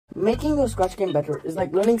Making your Scratch game better is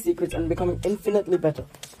like learning secrets and becoming infinitely better.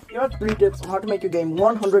 Here are 3 tips on how to make your game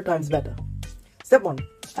 100 times better. Step 1.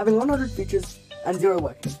 Having 100 features and 0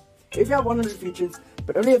 working. If you have 100 features,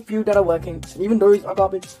 but only a few that are working, and even those are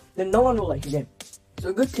garbage, then no one will like your game. So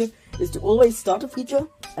a good tip is to always start a feature,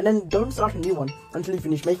 and then don't start a new one until you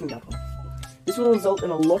finish making that one. This will result in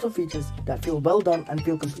a lot of features that feel well done and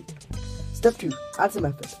feel complete. Step 2. Add some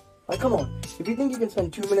effort. Like, come on, if you think you can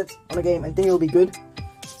spend 2 minutes on a game and think it'll be good,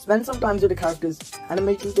 spend some time with the characters,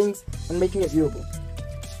 animating things, and making it viewable.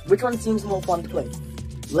 Which one seems more fun to play?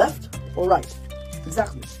 Left or right?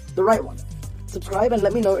 Exactly, the right one. Subscribe and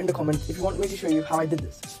let me know in the comments if you want me to show you how I did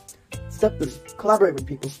this. Step 3. Collaborate with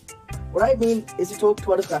people. What I mean is to talk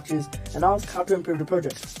to other Scratchers and ask how to improve the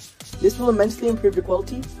project. This will immensely improve the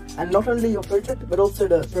quality and not only your project but also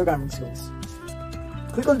the programming skills.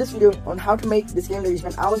 Click on this video on how to make this game that you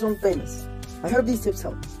spent hours on famous. I hope these tips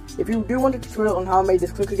help. If you do want a tutorial on how I made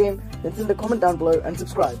this clicker game, then send a comment down below and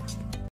subscribe.